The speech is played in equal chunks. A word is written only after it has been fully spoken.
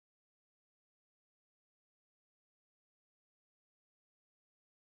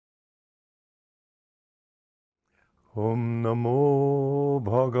Om Namo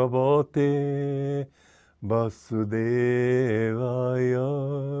Bhagavate Vasudevaya.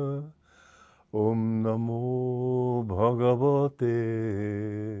 Om Namo Bhagavate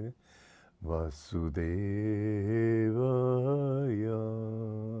Vasudevaya.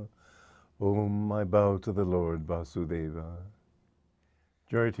 Om, I bow to the Lord Vasudeva.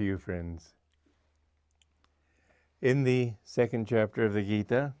 Joy to you, friends. In the second chapter of the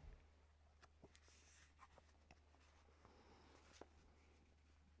Gita,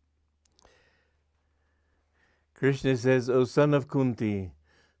 Krishna says, O son of Kunti,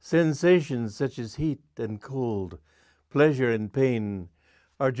 sensations such as heat and cold, pleasure and pain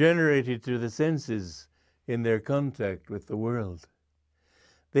are generated through the senses in their contact with the world.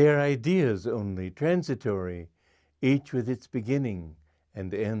 They are ideas only, transitory, each with its beginning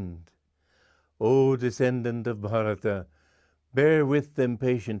and end. O descendant of Bharata, bear with them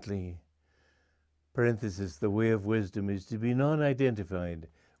patiently. Parenthesis, the way of wisdom is to be non-identified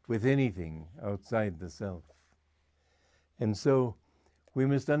with anything outside the self. And so we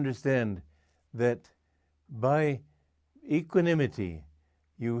must understand that by equanimity,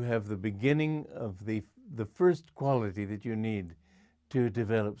 you have the beginning of the first quality that you need to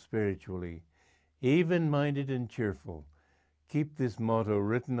develop spiritually. Even-minded and cheerful. Keep this motto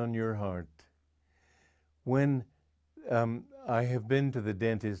written on your heart. When I have been to the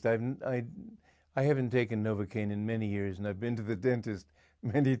dentist, I haven't taken Novocaine in many years, and I've been to the dentist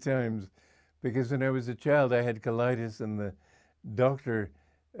many times, because when I was a child I had colitis, and the doctor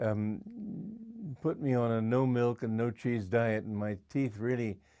put me on a no milk and no cheese diet, and my teeth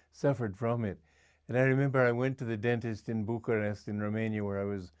really suffered from it. And I remember I went to the dentist in Bucharest in Romania,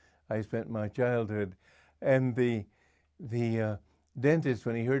 where I spent my childhood, and the dentist,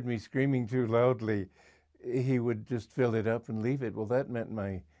 when he heard me screaming too loudly, he would just fill it up and leave it. Well, that meant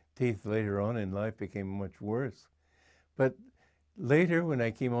my teeth later on in life became much worse. But later, when I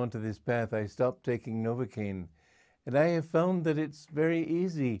came onto this path, I stopped taking Novocaine. And I have found that it's very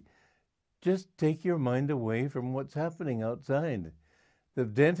easy. Just take your mind away from what's happening outside. The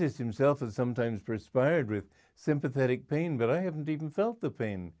dentist himself has sometimes perspired with sympathetic pain, but I haven't even felt the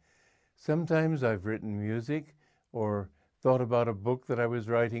pain. Sometimes I've written music or thought about a book that I was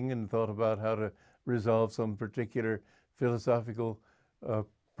writing and thought about how to resolve some particular philosophical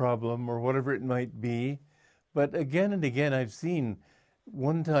problem or whatever it might be. But again and again I've seen,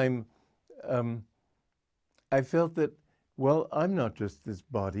 one time I felt that, well, I'm not just this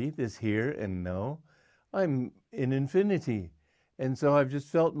body, this here and now. I'm in infinity. And so I've just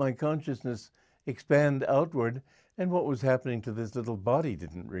felt my consciousness expand outward, and what was happening to this little body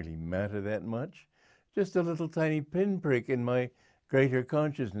didn't really matter that much. Just a little tiny pinprick in my greater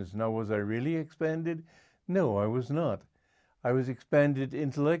consciousness. Now, was I really expanded? No, I was not. I was expanded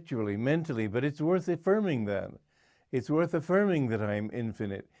intellectually, mentally, but it's worth affirming that. It's worth affirming that I'm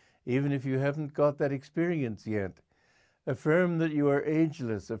infinite, even if you haven't got that experience yet. Affirm that you are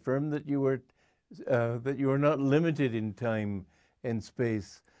ageless. Affirm that you are not limited in time and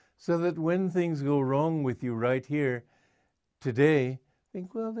space, so that when things go wrong with you right here today,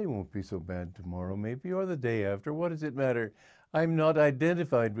 think, well, they won't be so bad tomorrow maybe, or the day after. What does it matter? I'm not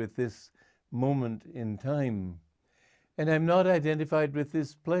identified with this moment in time. And I'm not identified with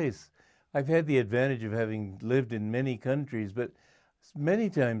this place. I've had the advantage of having lived in many countries, but many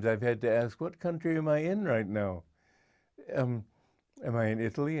times I've had to ask, what country am I in right now? Am I in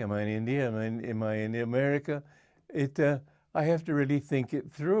Italy? Am I in India? Am I in America? I have to really think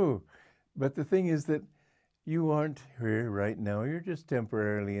it through. But the thing is that you aren't here right now. You're just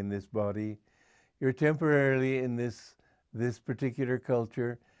temporarily in this body. You're temporarily in this particular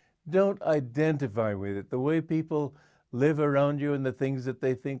culture. Don't identify with it. The way people live around you and the things that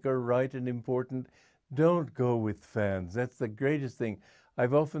they think are right and important, don't go with fads. That's the greatest thing.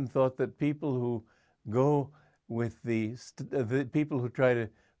 I've often thought that people who go with the people who try to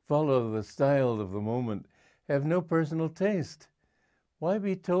follow the style of the moment have no personal taste. Why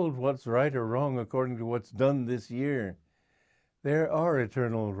be told what's right or wrong according to what's done this year? There are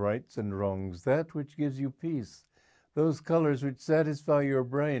eternal rights and wrongs, that which gives you peace, those colors which satisfy your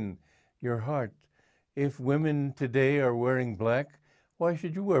brain, your heart. If women today are wearing black, why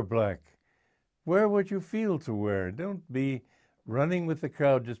should you wear black? Wear what you feel to wear. Don't be running with the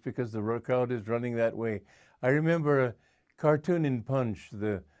crowd just because the crowd is running that way. I remember a cartoon in Punch,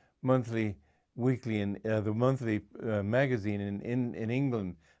 the monthly magazine in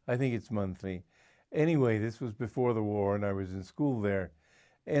England. I think it's monthly. Anyway, this was before the war, and I was in school there.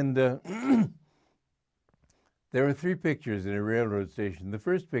 And there were 3 pictures in a railroad station. The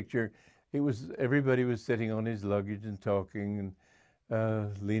first picture, everybody was sitting on his luggage and talking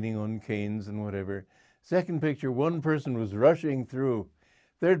and leaning on canes and whatever. Second picture, one person was rushing through.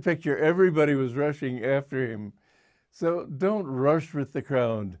 Third picture, everybody was rushing after him. So don't rush with the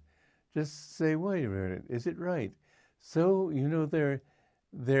crowd. Just say, wait a minute, is it right? So, you know,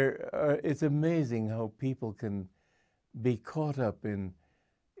 it's amazing how people can be caught up in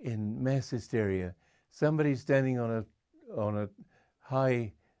mass hysteria. Somebody's standing on a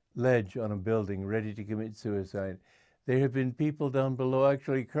high ledge on a building ready to commit suicide. There have been people down below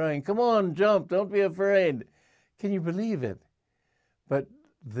actually crying, come on, jump, don't be afraid. Can you believe it? But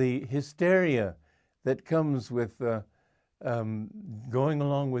the hysteria that comes with going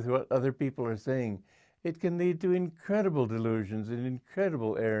along with what other people are saying, it can lead to incredible delusions and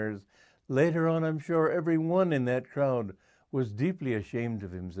incredible errors. Later on, I'm sure everyone in that crowd was deeply ashamed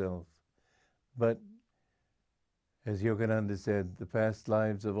of himself. But as Yogananda said, the past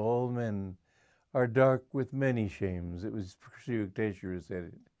lives of all men are dark with many shames. It was Sri Yukteswar who said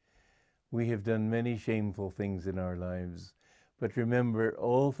it. We have done many shameful things in our lives, but remember,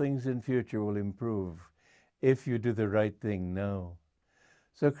 all things in future will improve if you do the right thing now.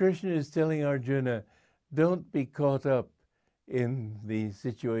 So Krishna is telling Arjuna, don't be caught up in the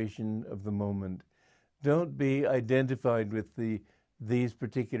situation of the moment. Don't be identified with these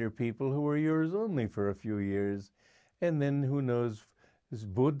particular people who are yours only for a few years. And then who knows, as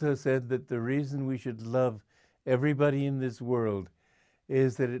Buddha said that the reason we should love everybody in this world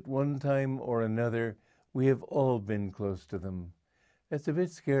is that at one time or another, we have all been close to them. That's a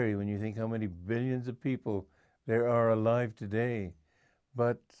bit scary when you think how many billions of people there are alive today.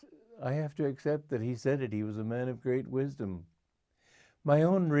 But I have to accept that he said it. He was a man of great wisdom. My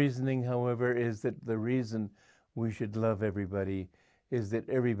own reasoning, however, is that the reason we should love everybody is that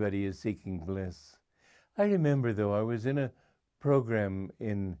everybody is seeking bliss. I remember, though, I was in a program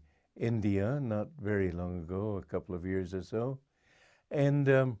in India not very long ago, a couple of years or so, and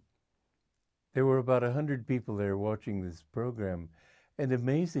there were about 100 people there watching this program, and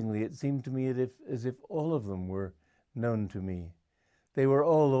amazingly, it seemed to me as if all of them were known to me. They were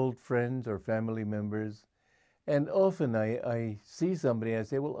all old friends or family members, and often I see somebody, I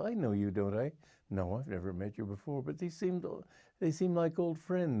say, well, I know you, don't I? No, I've never met you before, but they seem like old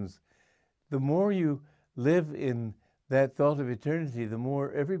friends. The more you live in that thought of eternity, the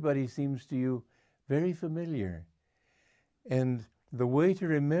more everybody seems to you very familiar. And the way to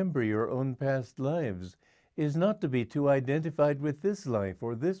remember your own past lives is not to be too identified with this life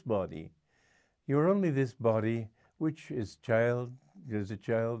or this body. You're only this body, which is a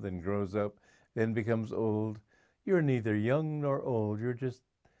child, then grows up, then becomes old. You're neither young nor old. You're just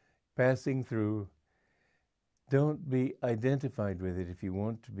passing through. Don't be identified with it if you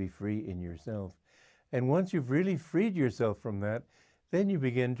want to be free in yourself. And once you've really freed yourself from that, then you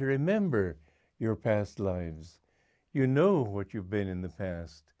begin to remember your past lives. You know what you've been in the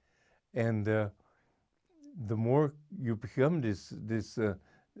past. And the more you become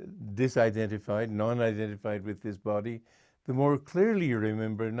disidentified, non-identified with this body, the more clearly you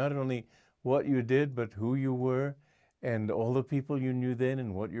remember not only what you did, but who you were, and all the people you knew then,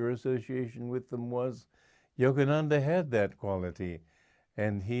 and what your association with them was. Yogananda had that quality.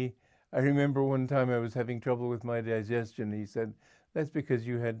 And I remember one time I was having trouble with my digestion. He said, that's because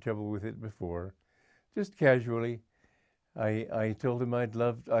you had trouble with it before. Just casually. I told him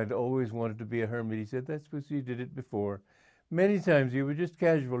I'd always wanted to be a hermit. He said, that's because you did it before. Many times you would just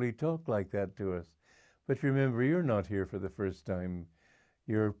casually talk like that to us. But remember, you're not here for the first time.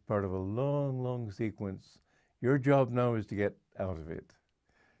 You're part of a long, long sequence. Your job now is to get out of it.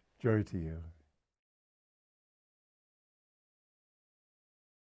 Joy to you.